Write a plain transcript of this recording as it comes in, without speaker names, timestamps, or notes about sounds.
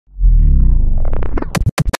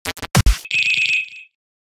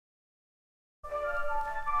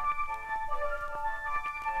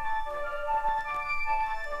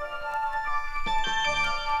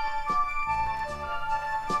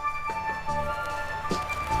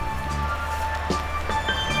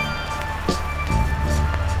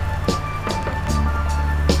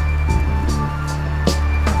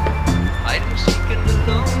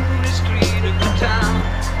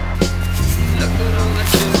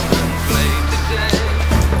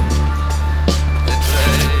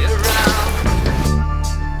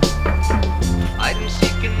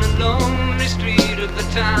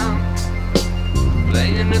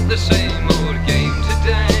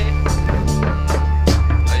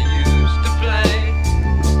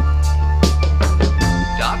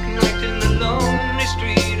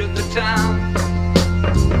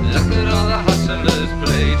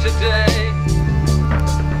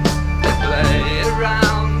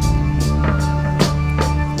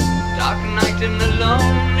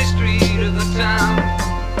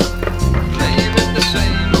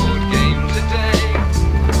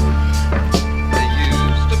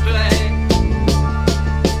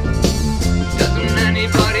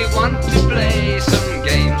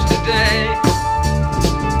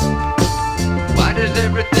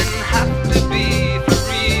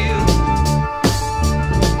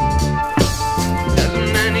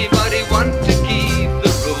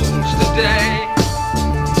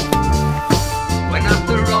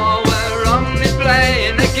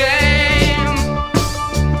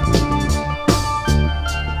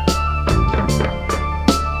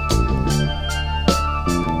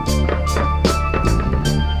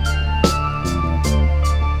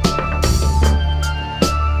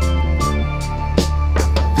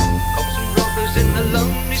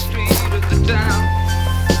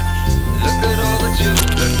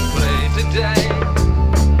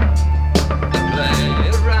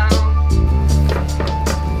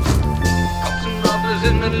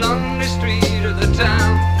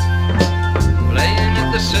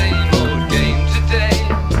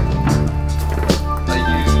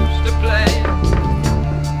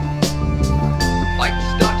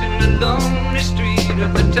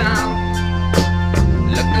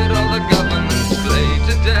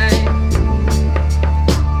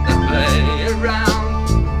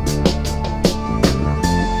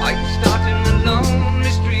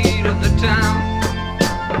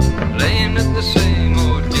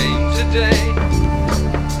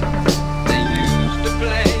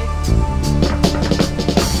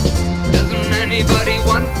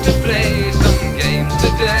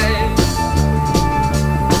today?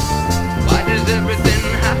 Why does everything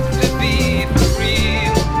have to be for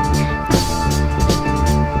real?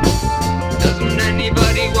 Doesn't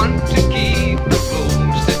anybody want to keep the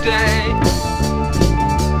rules today?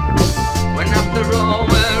 When after all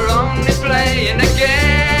we're only playing a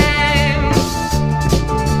game.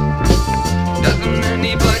 Doesn't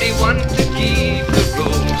anybody want to keep the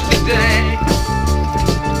rules today?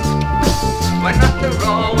 When after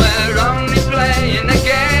all we're only playing a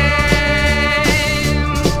game.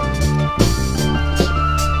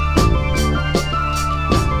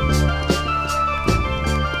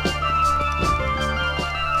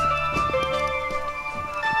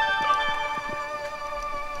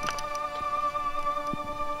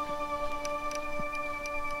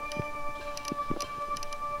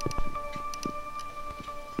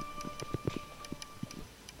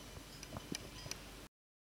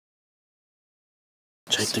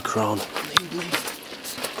 Check the crown.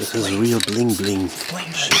 This is real bling bling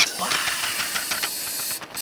shit.